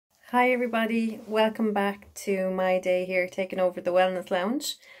Hi everybody, welcome back to my day here taking over the Wellness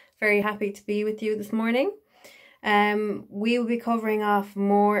Lounge. Very happy to be with you this morning. We will be covering off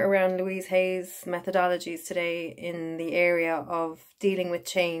more around Louise Hay's methodologies today in the area of dealing with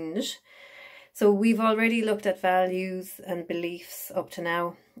change. So we've already looked at values and beliefs up to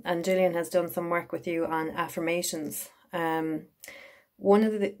now, and Gillian has done some work with you on affirmations. One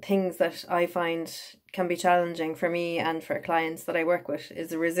of the things that I find can be challenging for me and for clients that I work with is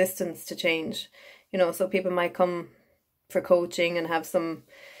the resistance to change. So people might come for coaching and have some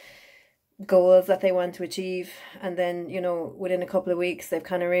goals that they want to achieve, and then, within a couple of weeks they've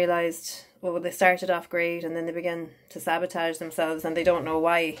kind of realized, well, they started off great and then they begin to sabotage themselves and they don't know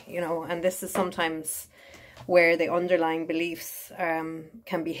why, and this is sometimes where the underlying beliefs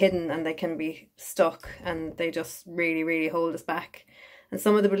can be hidden and they can be stuck and they just really hold us back. And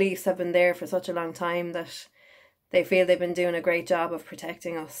some of the beliefs have been there for such a long time that they feel they've been doing a great job of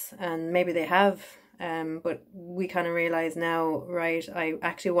protecting us, and maybe they have, but we kind of realize now, right, I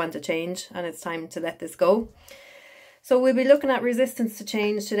actually want to change and it's time to let this go. So we'll be looking at resistance to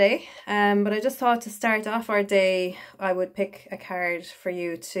change today, but I just thought to start off our day I would pick a card for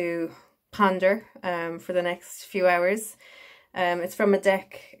you to ponder for the next few hours. It's from a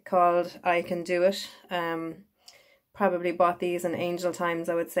deck called I Can Do It. Probably bought these in Angel Times,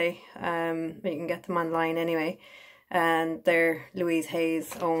 I would say. You can get them online anyway, and they're Louise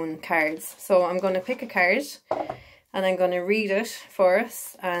Hay's own cards. So I'm going to pick a card and I'm going to read it for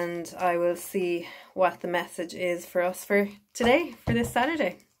us, and I will see what the message is for us for today, for this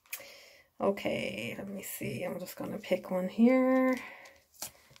Saturday. Okay, let me see. I'm just going to pick one here.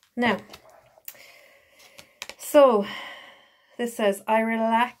 Now, so this says, I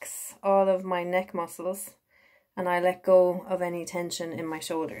relax all of my neck muscles and I let go of any tension in my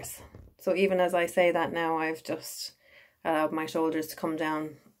shoulders. So even as I say that now, I've just allowed my shoulders to come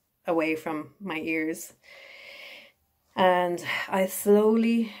down away from my ears. And I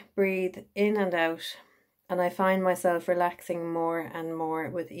slowly breathe in and out, and I find myself relaxing more and more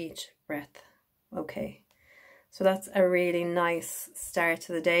with each breath. Okay, so that's a really nice start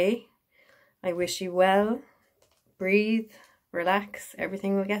to the day. I wish you well. Breathe, relax,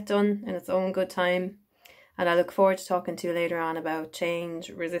 everything will get done in its own good time. And I look forward to talking to you later on about change,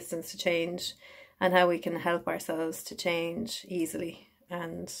 resistance to change, and how we can help ourselves to change easily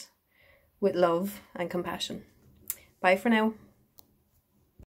and with love and compassion. Bye for now.